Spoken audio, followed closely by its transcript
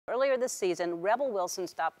earlier this season, Rebel Wilson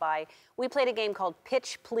stopped by. We played a game called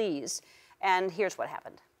Pitch Please, and here's what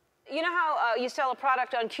happened. You know how you sell a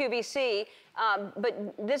product on QVC,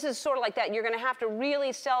 but this is sort of like that. You're going to have to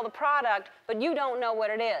really sell the product, but you don't know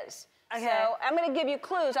what it is. Okay. So I'm going to give you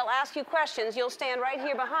clues. I'll ask you questions. You'll stand right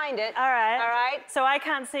here behind it. All right. All right? So I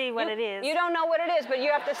can't see what it is. You don't know what it is, but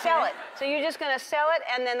you have to sell it. So you're just going to sell it,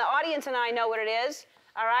 and then the audience and I know what it is.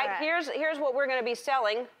 All right? All right. Here's what we're going to be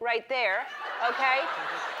selling right there. Okay?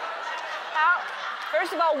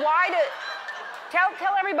 First of all,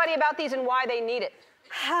 tell everybody about these and why they need it.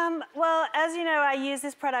 Well, as you know, I use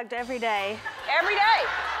this product every day. Every day?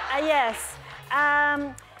 Yes.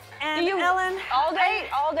 And do you, Ellen... All day,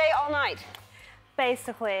 all night?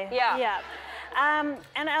 Basically. Yeah. Yeah.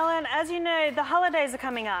 And Ellen, as you know, the holidays are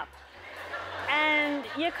coming up. And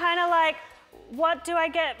you're kind of like, what do I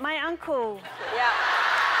get my uncle? Yeah.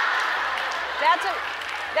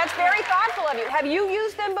 That's very thoughtful of you. Have you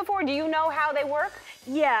used them before? Do you know how they work?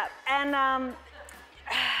 Yeah, and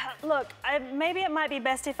look, maybe it might be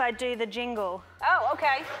best if I do the jingle. Oh,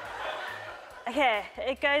 okay. Okay,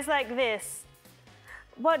 it goes like this.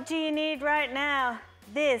 What do you need right now?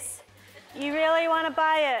 This. You really want to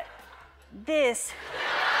buy it? This.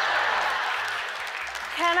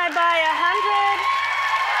 Can I buy 100?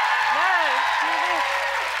 No. Yeah.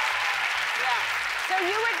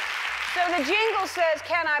 So the jingle says,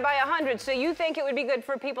 can I buy 100? So you think it would be good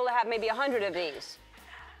for people to have maybe 100 of these?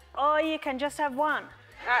 Or you can just have one.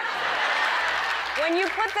 All right. When you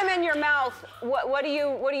put them in your mouth, what do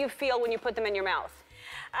you feel when you put them in your mouth?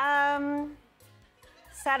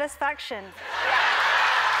 Satisfaction.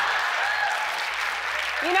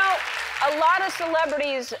 You know, a lot of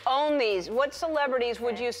celebrities own these. What celebrities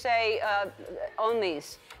would you say own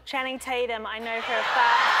these? Channing Tatum, I know for a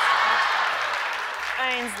fact,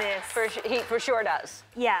 owns this. He for sure does.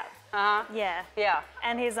 Yeah. Uh-huh. Yeah. Yeah.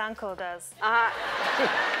 And his uncle does. Uh-huh.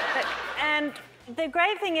 And the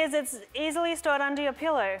great thing is it's easily stored under your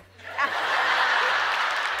pillow.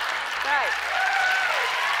 Right.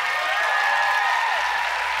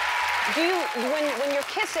 Do you, when you're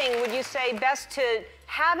kissing, would you say best to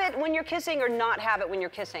have it when you're kissing or not have it when you're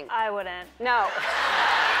kissing? I wouldn't. No.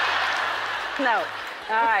 No.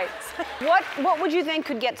 All right. What would you think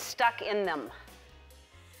could get stuck in them?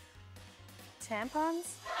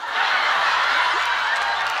 Tampons?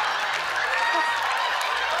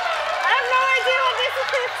 I have no idea what this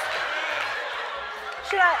is.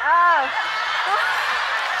 Should I? Oh.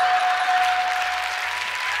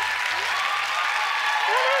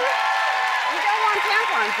 You don't want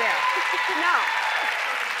tampons there. No.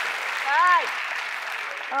 All right.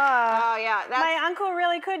 Oh, yeah. My uncle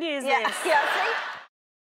really could use this. Yeah, see?